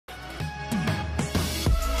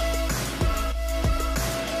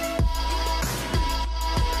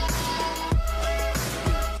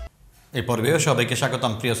এই পর্বেও সবাইকে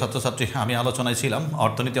স্বাগতম প্রিয় ছাত্রছাত্রী। আমি আলোচনায় ছিলাম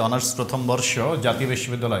অর্থনীতি অনার্স প্রথম বর্ষ জাতীয়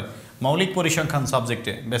বিশ্ববিদ্যালয় মৌলিক পরিসংখ্যান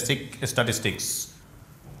সাবজেক্টে বেসিক স্ট্যাটিস্টিক্স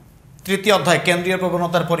তৃতীয় অধ্যায় কেন্দ্রীয়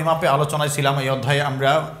প্রবণতার পরিমাপে আলোচনায় ছিলাম। এই অধ্যায়ে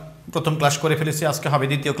আমরা প্রথম ক্লাস করে ফেলেছি, আজকে হবে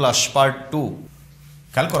দ্বিতীয় ক্লাস পার্ট 2।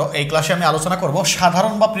 খেয়াল করো, এই ক্লাসে আমি আলোচনা করব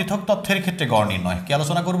সাধারণ বা পৃথক তথ্যের ক্ষেত্রে গড় নির্ণয়। কি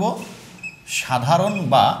আলোচনা করব? সাধারণ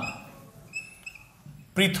বা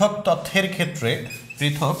পৃথক তথ্যের ক্ষেত্রে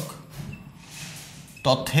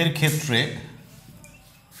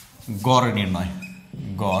গড় নির্ণয়।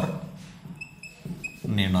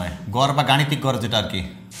 গড় বা গাণিতিক গড়, যেটা আর কি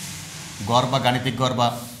গড় বা গাণিতিক গড় বা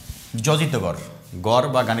যোজিত গড়। গড়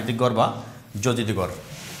বা গাণিতিক গড় বা যোজিত গড়।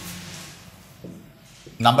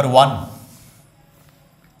 নাম্বার 1,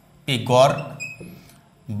 এই গড়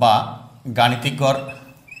বা গাণিতিক গড়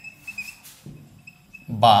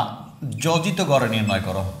বা যোজিত গড় নির্ণয়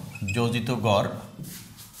করো। যোজিত গড়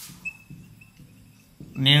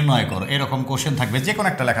নির্ণয় করো, এরকম কোশ্চেন থাকবে, যে কোনো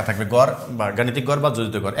একটা লেখা থাকবে। গড় বা গাণিতিক গড় বা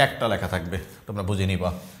যোজিত গড় একটা লেখা থাকবে, তোমরা বুঝে নিবা।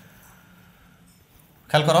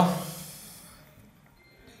 খেয়াল করো,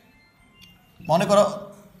 মনে করো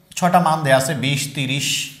 6টা মান দেয়া আছে, 20, 30,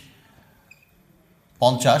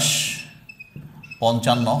 50,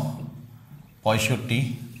 55, 65,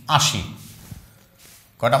 80।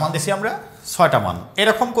 কয়টা মান দিছি আমরা? 6টা মান।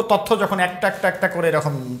 এরকম তথ্য যখন একটা করে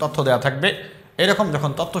এরকম তথ্য দেওয়া থাকবে, এরকম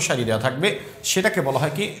যখন তথ্য সারি দেওয়া থাকবে, সেটাকে বলা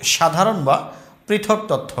হয় কি? সাধারণ বা পৃথক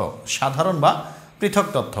তথ্য। সাধারণ বা পৃথক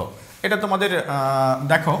তথ্য। এটা তোমাদের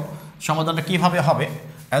দেখো সমাধানটা কিভাবে হবে।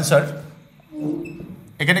 অ্যান্সার,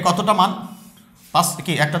 এখানে কতটা মান? 5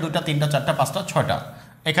 কি 1টা 2টা 3টা 4টা 5টা 6টা।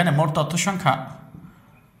 এখানে মোট তথ্য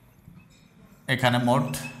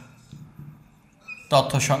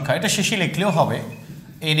সংখ্যা, এটা শেষে লিখলেও হবে।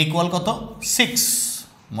 n ইকুয়াল কত? 6।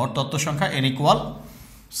 মোট তথ্য সংখ্যা n ইকুয়াল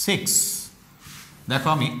 6। দেখো,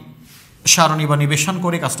 আমি সারণী বা নিবেশন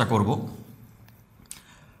করে কাজটা করব।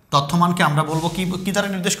 তথ্যমানকে আমরা বলবো কি দ্বারা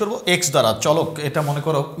নির্দেশ করব? x দ্বারা। চলক, এটা মনে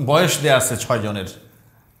করো বয়স দেয়া আছে 6 জনের,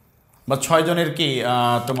 বা 6 জনের কি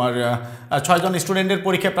তোমার 6 জন স্টুডেন্টের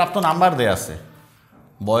পরীক্ষায় প্রাপ্ত নাম্বার দেয়া আছে।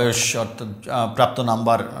 বয়স অর্থাৎ প্রাপ্ত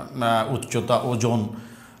নাম্বার, উচ্চতা, ওজন,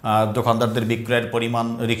 দোকানদারদের বিক্রয়ের পরিমাণ,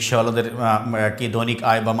 রিক্সাওয়ালাদের কি দৈনিক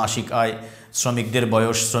আয় বা মাসিক আয়, শ্রমিকদের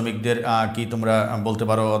বয়স, শ্রমিকদের কি তোমরা বলতে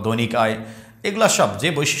পারো দৈনিক আয়। এগুলা সব যে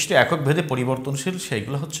বৈশিষ্ট্য একক ভেদে পরিবর্তনশীল,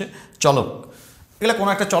 সেইগুলো হচ্ছে চলক। এগুলো কোনো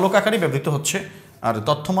একটা চলক আকারে ব্যবহৃত হচ্ছে। আর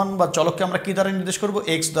তথ্যমান বা চলককে আমরা কী দ্বারা নির্দেশ করব?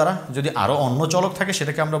 এক্স দ্বারা। যদি আরও অন্য চলক থাকে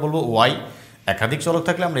সেটাকে আমরা বলবো ওয়াই। একাধিক চলক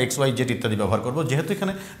থাকলে আমরা এক্স, ওয়াই, জেড ইত্যাদি ব্যবহার করব। যেহেতু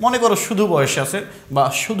এখানে মনে করো শুধু বয়স আছে বা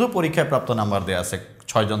শুধু পরীক্ষায় প্রাপ্ত নাম্বার দেওয়া আছে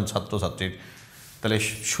 6 জন ছাত্রছাত্রীর, তাহলে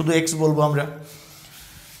শুধু এক্স বলবো আমরা।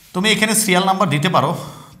 তুমি এখানে সিরিয়াল নাম্বার দিতে পারো,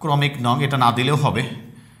 ক্রমিক নং, এটা না দিলেও হবে।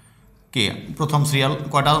 কে প্রথম সিরিয়াল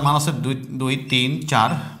কয়টা মান আছে? 2, 3, 4,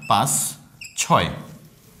 5, 6।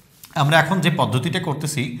 আমরা এখন যে পদ্ধতিটা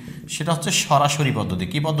করতেছি সেটা হচ্ছে সরাসরি পদ্ধতি।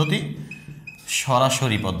 কি পদ্ধতি?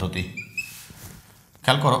 সরাসরি পদ্ধতি।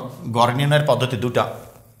 খেয়াল করো, গড় নির্ণয়ের পদ্ধতি দুটা।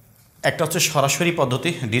 একটা হচ্ছে সরাসরি পদ্ধতি,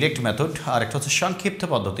 ডিরেক্ট মেথড, আর একটা হচ্ছে সংক্ষিপ্ত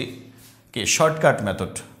পদ্ধতি, কি শর্টকাট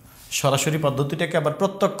মেথড। সরাসরি পদ্ধতিটাকে আবার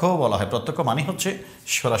প্রত্যক্ষও বলা হয়। প্রত্যক্ষ মানে হচ্ছে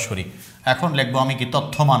সরাসরি। এখন লিখবো আমি কি?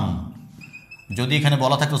 তথ্যমান। যদি এখানে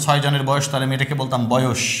বলা থাকতো 6 জনের বয়স, তাহলে আমি এটাকে বলতাম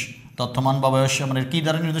বয়স। তথ্যমান বা বয়স মানে কি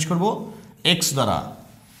দ্বারা নির্দেশ করব? এক্স দ্বারা।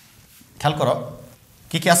 খেয়াল করো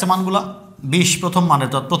কী কী আছে মানগুলা। 20 প্রথম মানের,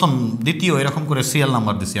 প্রথম দ্বিতীয় এরকম করে সিরিয়াল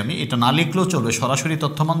নাম্বার দিছি আমি। এটা না লিখলেও চলবে, সরাসরি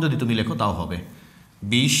তথ্যমান যদি তুমি লেখো তাও হবে।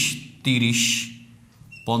 20, 30,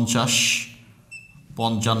 50,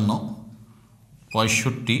 55,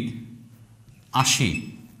 65, 80।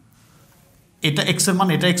 এটা এক্সের মান,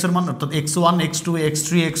 এটা এক্সের মান, অর্থাৎ x1, x2, x3,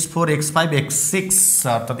 x4, x5, x6,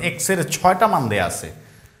 অর্থাৎ এক্সের 6টা মান দেয়া আছে।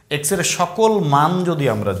 এক্সের সকল মান যদি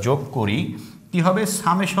আমরা যোগ করি কি হবে?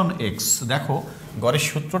 Summation x. দেখো, গড়ের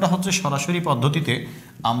সূত্রটা হচ্ছে সরাসরি পদ্ধতিতে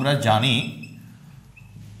আমরা জানি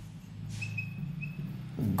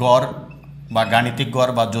গড় বা গাণিতিক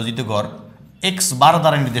গড় বা যোজিত গড় এক্স বার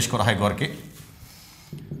দ্বারা নির্দেশ করা হয় গড়কে।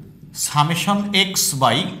 Summation x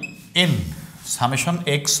by N. Summation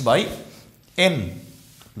x by N,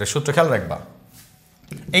 সূত্র খেয়াল রাখবা।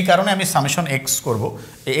 এই কারণে আমি সামেশন এক্স করব।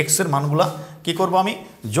 এই এক্সের মানগুলা কি করব? আমি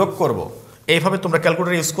যোগ করব। এইভাবে তোমরা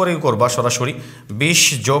ক্যালকুলেটর ইউজ করেই করবা সরাসরি। 20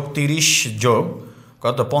 যোগ 30 যোগ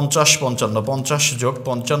কত? 50, 55, 50 যোগ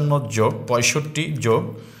 55 যোগ 65 যোগ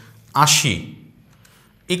 80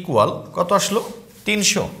 ইকুয়াল কত আসলো?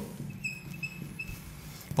 300।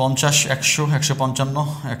 50, 100, 155,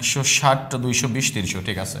 160, 220, 300।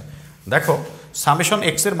 ঠিক আছে, দেখো সামেশন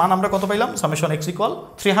এক্সের মান আমরা কত পাইলাম? Summation x equal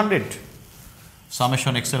 300।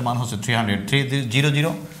 সামেশন এক্সের মান হচ্ছে 300।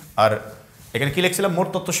 300 আর এখানে কি লিখছিলাম মোট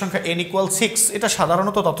তথ্য সংখ্যা n = 6, এটা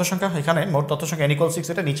সাধারণত তথ্য সংখ্যা, এখানে মোট তথ্য সংখ্যা n = 6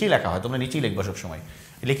 এটা নিচেই লেখা হয়, তোমরা নিচেই লিখবা সবসময়,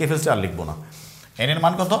 লিখে ফেলছি আর লিখবো না। n এর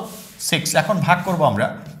মান কত 6, এখন ভাগ করব আমরা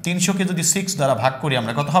 300কে যদি 6 দ্বারা ভাগ করি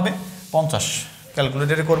আমরা কত হবে 50,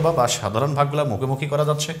 ক্যালকুলেটরে করবা বা সাধারণ ভাগগুলো মুখোমুখি করা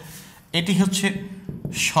যাচ্ছে। এটি হচ্ছে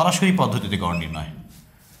সরাসরি পদ্ধতিতে গড় নির্ণয়।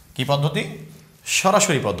 কি পদ্ধতি?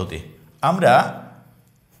 সরাসরি পদ্ধতি। আমরা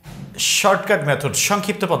শর্টকাট মেথড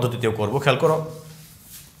সংক্ষিপ্ত পদ্ধতিতেও করব, খেয়াল করো।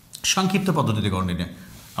 সংক্ষিপ্ত পদ্ধতিতে গড় নির্ণয়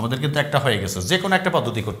আমাদের কিন্তু একটা হয়ে গেছে, যে কোনো একটা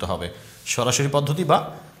পদ্ধতি করতে হবে, সরাসরি পদ্ধতি বা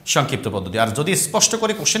সংক্ষিপ্ত পদ্ধতি। আর যদি স্পষ্ট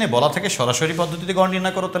করে কোশ্চেনে বলা থাকে সরাসরি পদ্ধতিতে গড়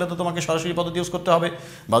নির্ণয় করো, তাহলে তো তোমাকে সরাসরি পদ্ধতি ইউজ করতে হবে,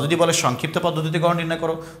 বা যদি বলে সংক্ষিপ্ত পদ্ধতিতে গড় নির্ণয়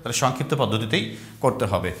করো, তাহলে সংক্ষিপ্ত পদ্ধতিতেই করতে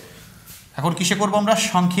হবে। এখন কিসে করব আমরা?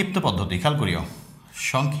 সংক্ষিপ্ত পদ্ধতি। খেয়াল করিও,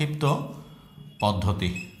 সংক্ষিপ্ত পদ্ধতি,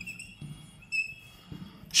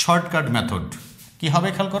 শর্টকাট মেথড। কি হবে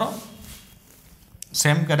খেয়াল করো,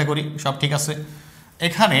 সেম ক্যাটাগরি, সব ঠিক আছে।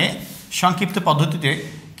 এখানে সংক্ষিপ্ত পদ্ধতিতে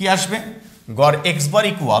কি আসবে? গড় এক্স বার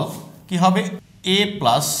ইকুয়াল কি হবে? a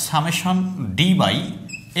plus summation D by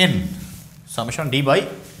N, summation D by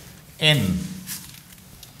N.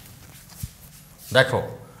 দেখো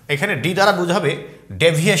এখানে ডি দ্বারা বোঝাবে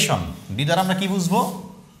ডেভিয়েশন। ডি দ্বারা আমরা কি বুঝবো?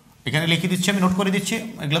 এখানে লিখে দিচ্ছি, আমি নোট করে দিচ্ছি,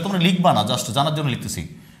 এগুলো তোমরা লিখবা না, জাস্ট জানার জন্য লিখতেছি।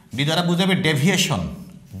 ডি দ্বারা বোঝাবে ডেভিয়েশন,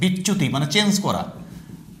 বিচ্যুতি মানে চেঞ্জ করা,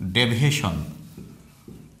 ডেভিয়েশন।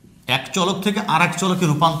 এক চলক থেকে আর এক চলকে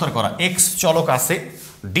রূপান্তর করা। এক্স চলক আছে,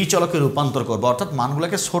 ডি চলকে রূপান্তর করবো, অর্থাৎ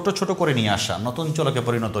মানগুলোকে ছোট ছোট করে নিয়ে আসা, নতুন চলকে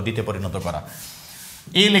পরিণত, ডিতে পরিণত করা।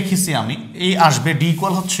 এ লিখেছি আমি, এ আসবে ডি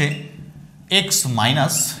ইকুয়াল হচ্ছে এক্স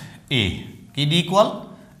মাইনাস এ। কি ডি ইকুয়াল?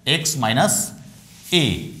 এক্স মাইনাস এ।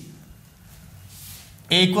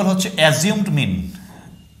 এ ইকুয়াল হচ্ছে অ্যাজিউমড মিন,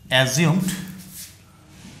 অ্যাজিউমড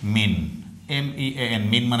মিন, MEAN,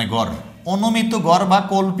 মিন মানে গড়। অনুমিত গড় বা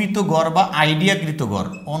কল্পিত গড় বা আইডিয়াকৃত গড়,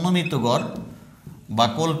 অনুমিত গড় বা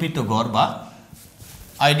কল্পিত গড় বা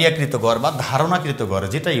আইডিয়াকৃত গড় বা ধারণাকৃত গড়,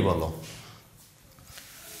 যেটাই বলো।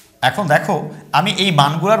 এখন দেখো আমি এই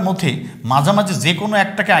মানগুলোর মধ্যে মাঝামাঝি যে কোনো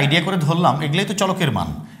একটাকে আইডিয়া করে ধরলাম, এগুলোই তো চলকের মান।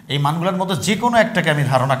 এই মানগুলোর মধ্যে যে কোনো একটাকে আমি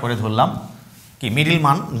ধারণা করে ধরলাম, কি মিডিল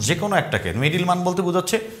মান, যে কোনো একটাকে। মিডিল মান বলতে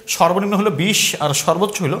বোঝাচ্ছে সর্বনিম্ন হলো 20 আর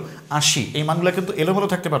সর্বোচ্চ হলো 80। এই মানগুলো কিন্তু এলোমেলো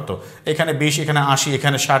থাকতে পারতো, এখানে 20, এখানে 80,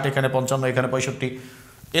 এখানে 60, এখানে 55, এখানে 65,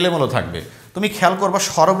 এলোমেলো থাকবে। তুমি খেয়াল করবা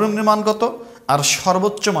সর্বনিম্ন মান কত আর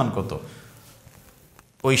সর্বোচ্চ মান কত।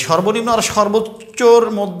 ওই সর্বনিম্ন আর সর্বোচ্চর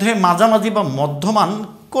মধ্যে মাঝামাঝি বা মধ্যমান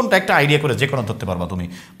কোনটা একটা আইডিয়া করে যে কোনো ধরতে পারবা তুমি।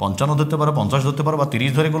 55 ধরতে পারো, 50 ধরতে পারো, বা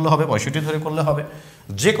 30 ধরে করলে হবে, 65 ধরে করলে হবে,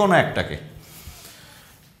 যে কোনো একটাকে।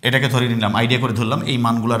 এটাকে ধরে নিলাম, আইডিয়া করে ধরলাম, এই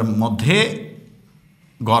মানগুলোর মধ্যে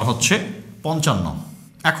গড় হচ্ছে 55।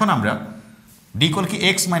 এখন আমরা ডি ইকুয়াল কি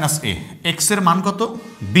এক্স মাইনাস এ, এক্সের মান কত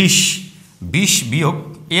 20, 20 বিয়োগ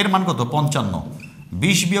এর মান কত 55,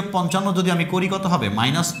 20 বিয়োগ 55 যদি আমি করি কত হবে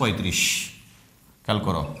 -35। খেয়াল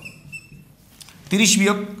করো 30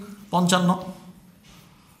 বিয়োগ 55,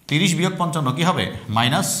 30 বিয়োগ 55 কি হবে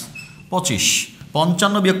 -25।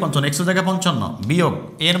 55 বিয়োগ 55, এক্সের জায়গায় 55 বিয়োগ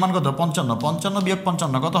এর মান কত 55, 55 বিয়োগ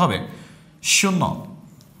 55 কত হবে 0,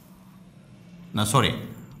 না সরি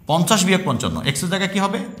 50 বিয়োগ 55, এক্সের জায়গায় কি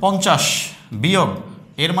হবে 50 বিয়োগ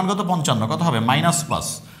এর মান কত 55 কত হবে -5।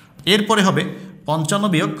 এরপরে হবে 55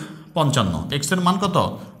 বিয়োগ 55, এক্সের মান কত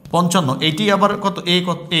 55, এইটি আবার কত এ,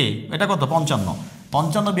 কত এ, এটা কত 55,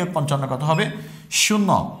 55 বিয়োগ 55 কত হবে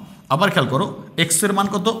 0। আবার খেয়াল করো এক্সের মান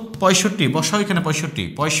কত 65, বসাও এখানে 65,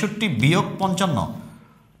 65 বিয়োগ 55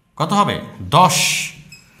 কত হবে 10।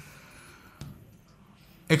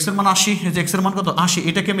 এক্সের মান 80, এই যে এক্সের মান কত 80,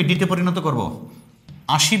 এটাকে আমি ডিতে পরিণত করব,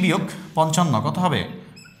 80 বিয়োগ 55 কত হবে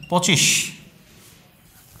 25।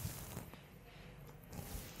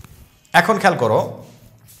 এখন খেয়াল করো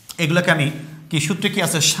এগুলোকে আমি কি সূত্রে কি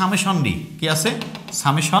আছে সামেশন ডি, কি আছে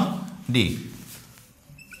summation D,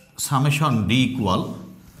 summation D equal,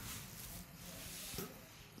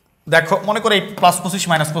 দেখো মনে করো এই +25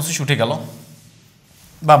 -25 উঠে গেল,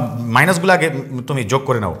 বা মাইনাসগুলো আগে তুমি যোগ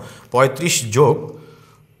করে নাও, 35 যোগ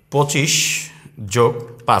 25 যোগ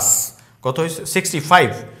 5 কত হয়েছে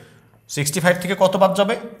 65, 65 থেকে কত বাদ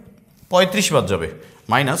যাবে 35 বাদ যাবে,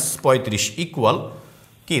 -35 ইকুয়াল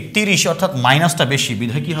কি 30, অর্থাৎ মাইনাসটা বেশি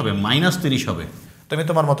বিধায় কি হবে -30 হবে। তুমি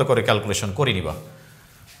তোমার মতো করে ক্যালকুলেশন করে নিবা।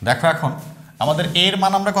 দেখো এখন আমাদের এর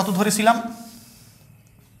মান আমরা কত ধরেছিলাম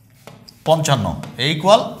 55,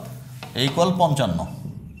 ইকুয়াল 55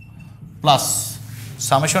 প্লাস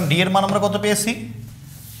সামেশন ডি এর মান আমরা কত পেয়েছি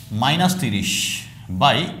 -30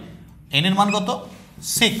 বাই এন এর মান কত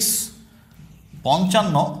 6,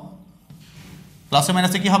 55 প্লাসে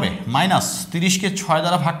মাইনাসে কি হবে -30কে 6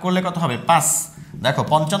 দ্বারা ভাগ করলে কত হবে 5। দেখো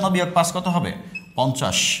 55 বিয়োগ 5 কত হবে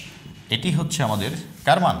 50। এটি হচ্ছে আমাদের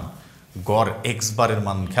কার মান গড় এক্স বারের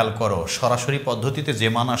মান খেয়াল করো, সরাসরি পদ্ধতিতে যে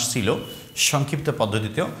মান আসছিল সংক্ষিপ্ত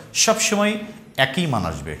পদ্ধতিতেও সবসময় একই মান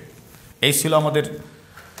আসবে। এই ছিল আমাদের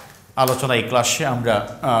আলোচনা। এই ক্লাসে আমরা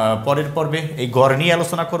পরের পর্বে এই গড় নিয়ে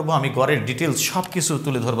আলোচনা করব। আমি গড়ের ডিটেলস সব কিছু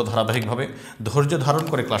তুলে ধরবো ধারাবাহিকভাবে। ধৈর্য ধারণ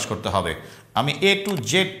করে ক্লাস করতে হবে। আমি A to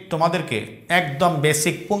Z তোমাদেরকে একদম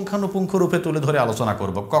বেসিক পুঙ্খানুপুঙ্খ রূপে তুলে ধরে আলোচনা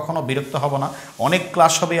করব, কখনো বিরক্ত হব না। অনেক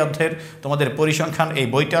ক্লাস হবে এই অধ্যায়ের। তোমাদের পরিসংখ্যান এই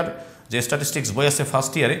বইটার যে স্ট্যাটিস্টিক্স বই আছে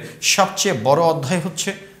ফার্স্ট ইয়ারে, সবচেয়ে বড় অধ্যায়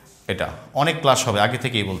হচ্ছে এটা। অনেক ক্লাস হবে, আগে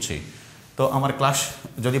থেকেই বলছি। তো আমার ক্লাস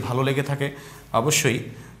যদি ভালো লেগে থাকে অবশ্যই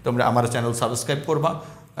তোমরা আমার চ্যানেল সাবস্ক্রাইব করবা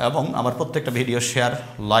এবং আমার প্রত্যেকটা ভিডিও শেয়ার,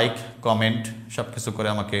 লাইক, কমেন্ট সব কিছু করে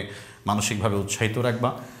আমাকে মানসিকভাবে উৎসাহিত রাখবা।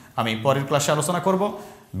 আমি পরের ক্লাসে আলোচনা করব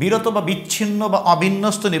বিরত বা বিচ্ছিন্ন বা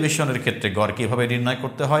অবিন্যস্ত নিবেশনের ক্ষেত্রে গড় কীভাবে নির্ণয়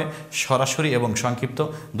করতে হয়, সরাসরি এবং সংক্ষিপ্ত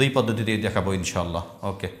দুই পদ্ধতিতেই দেখাবো ইনশাআল্লাহ।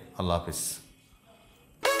 ওকে, আল্লাহ হাফিজ।